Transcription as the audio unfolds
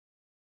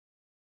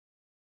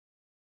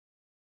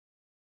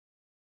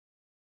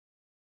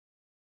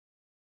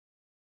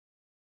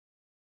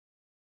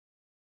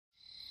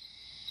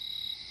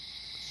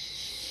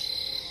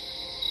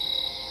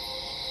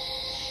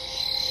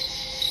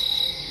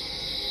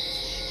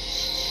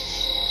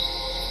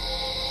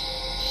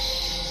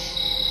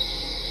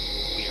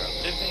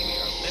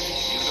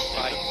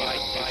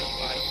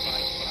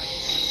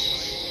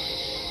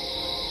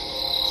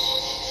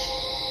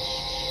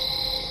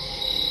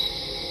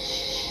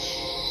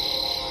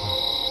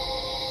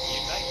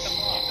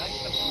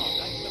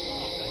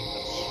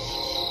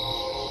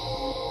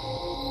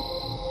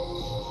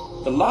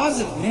The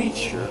laws of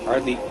nature are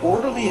the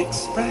orderly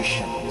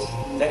expressions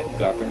that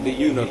govern the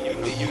universe.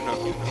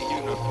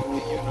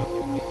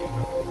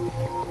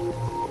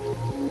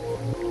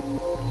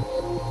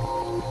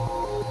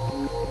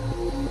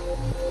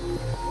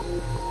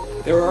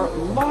 There are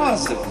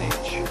laws of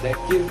nature that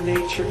give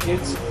nature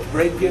its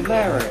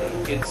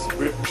regularity, its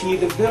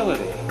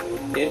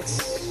repeatability,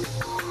 its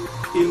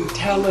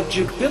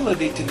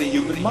intelligibility to the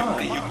human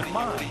mind.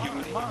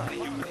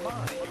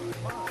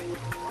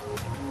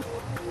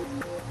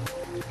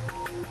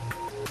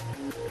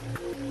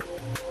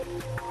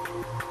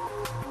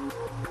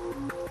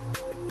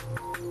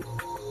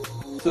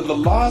 So the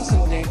laws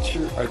of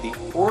nature are the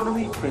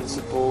orderly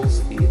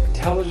principles, the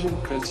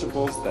intelligent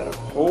principles that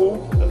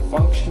uphold the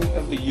function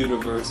of the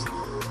universe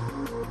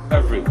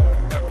everywhere.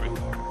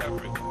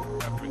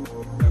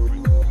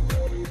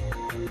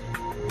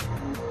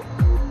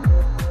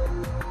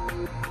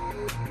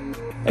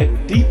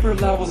 At deeper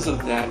levels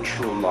of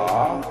natural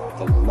law,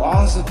 the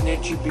laws of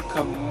nature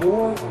become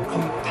more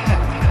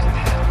compact.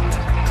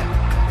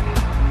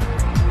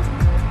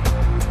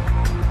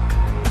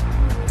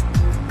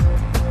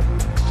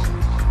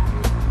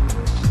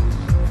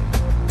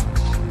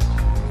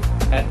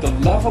 At the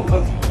level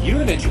of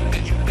unity,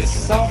 the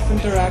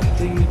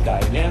self-interacting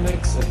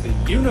dynamics of the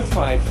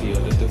unified field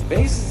at the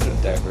basis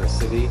of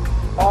diversity,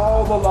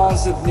 all the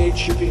laws of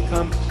nature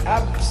become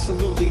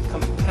absolutely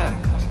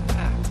compact.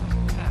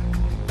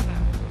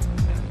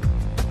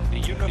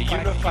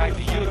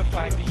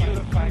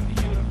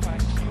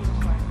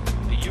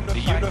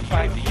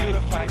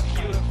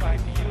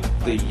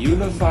 The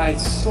unified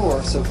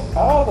source of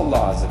all the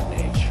laws of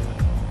nature.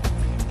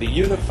 The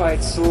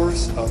unified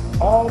source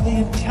of all the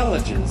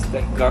intelligence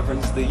that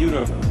governs the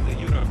universe.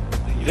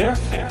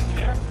 Therefore,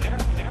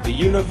 the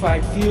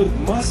unified field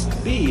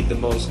must be the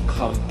most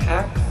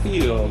compact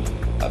field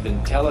of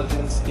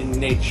intelligence in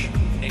nature.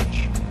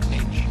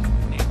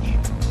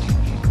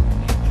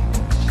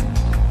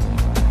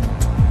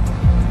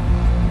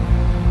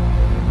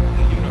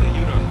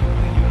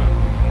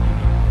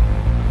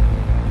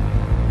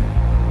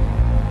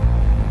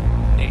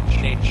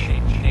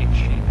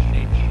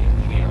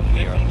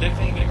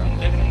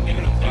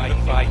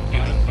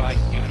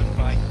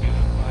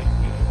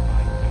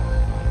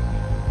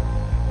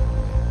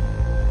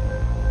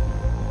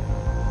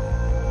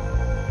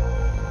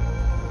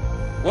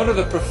 One of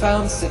the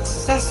profound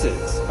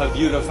successes of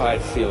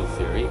unified field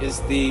theory is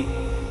the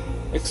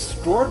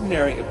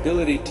extraordinary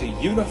ability to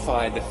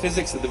unify the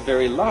physics of the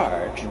very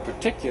large, in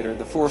particular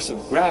the force of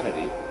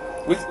gravity,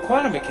 with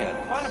quantum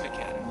mechanics.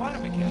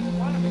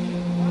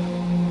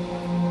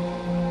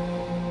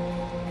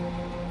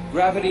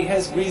 Gravity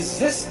has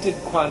resisted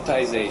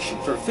quantization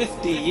for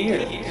 50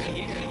 years,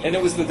 and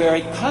it was the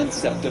very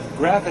concept of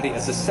gravity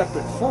as a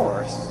separate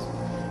force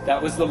that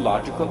was the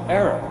logical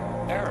error.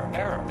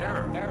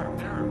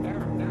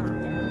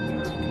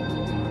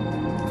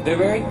 The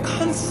very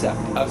concept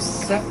of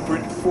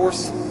separate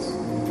forces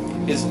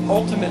is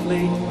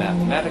ultimately,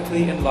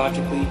 mathematically and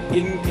logically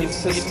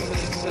inconsistent.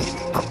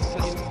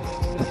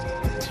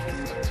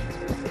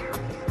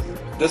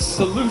 The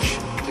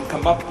solution to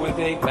come up with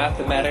a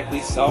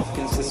mathematically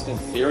self-consistent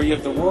theory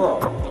of the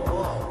world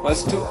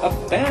was to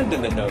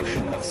abandon the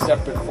notion of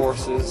separate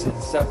forces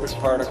and separate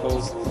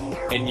particles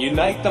and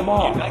unite them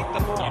all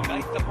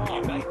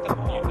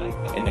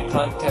in the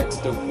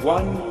context of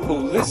one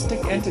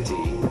holistic entity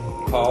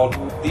called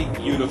the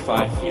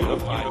unified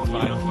field.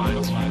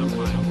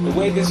 The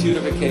way this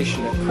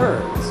unification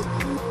occurs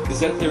is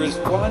that there is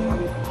one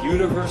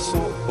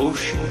universal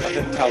ocean of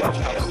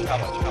intelligence.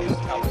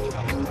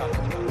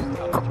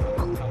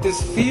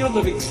 This field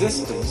of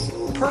existence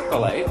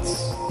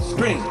percolates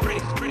strings,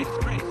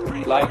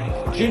 like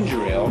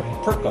ginger ale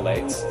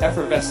percolates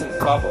effervescent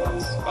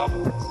bubbles.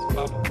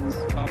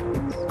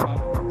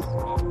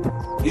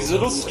 These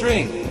little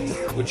strings,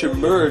 which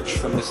emerge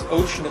from this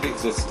ocean of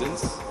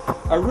existence,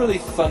 are really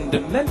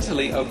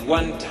fundamentally of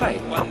one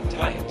type.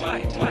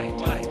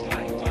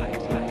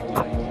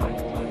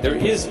 There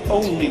is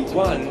only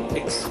one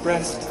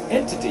expressed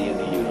entity in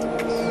the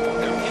universe.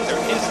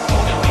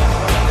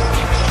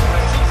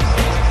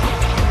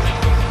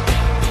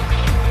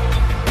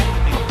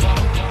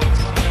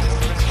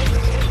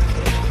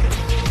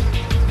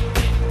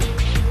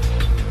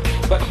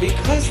 But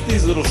because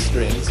these little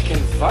strings can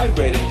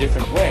vibrate in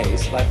different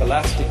ways, like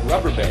elastic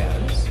rubber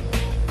bands,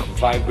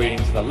 vibrating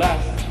to the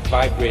left,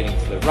 vibrating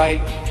to the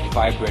right,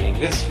 vibrating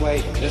this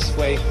way,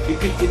 you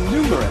can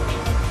enumerate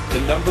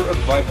the number of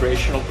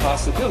vibrational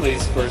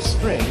possibilities for a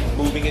string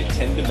moving at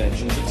 10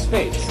 dimensions of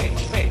space.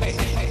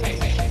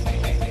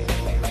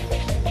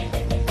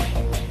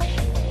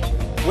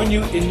 When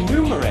you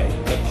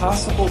enumerate the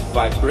possible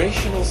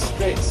vibrational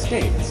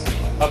states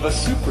of a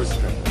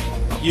superstring,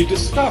 you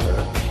discover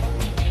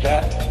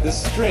that the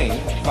string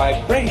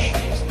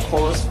vibrations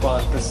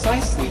correspond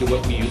precisely to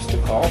what we used to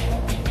call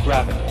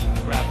gravity.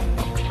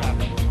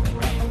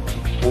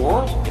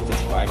 Or, if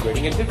it's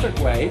vibrating a different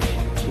way,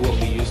 to what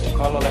we used to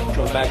call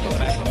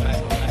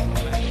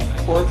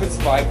electromagnetism. Or if it's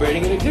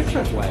vibrating in a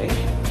different way,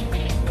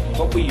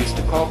 what we used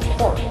to call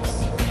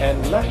quarks and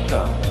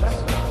leptons.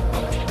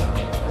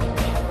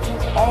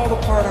 All the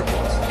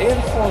particles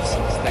and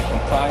forces that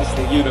comprise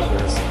the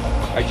universe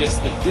are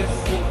just the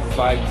different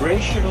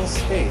vibrational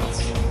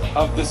states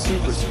of the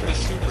superstring.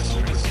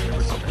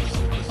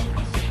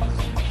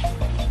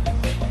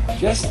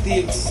 Just the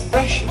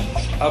expressions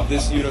of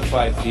this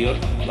unified field,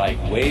 like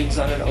waves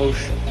on an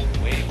ocean.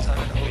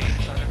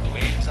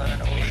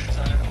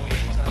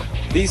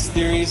 These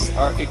theories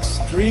are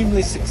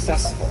extremely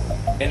successful,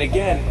 and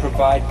again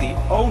provide the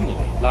only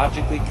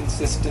logically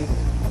consistent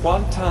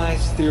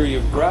quantized theory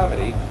of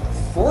gravity,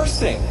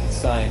 forcing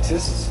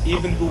scientists,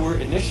 even who were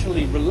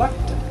initially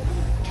reluctant,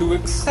 to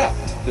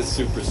accept the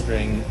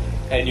superstring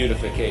and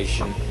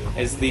unification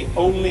as the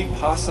only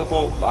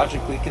possible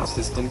logically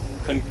consistent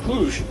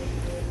conclusion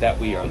that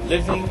we are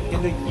living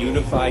in a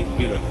unified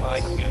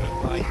universe.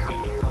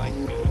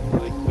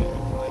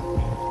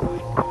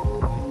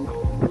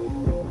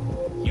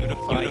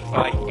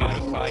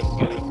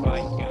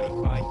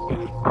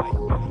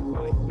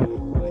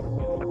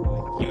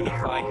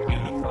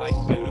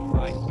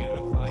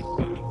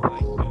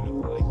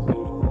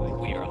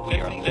 We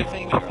are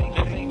living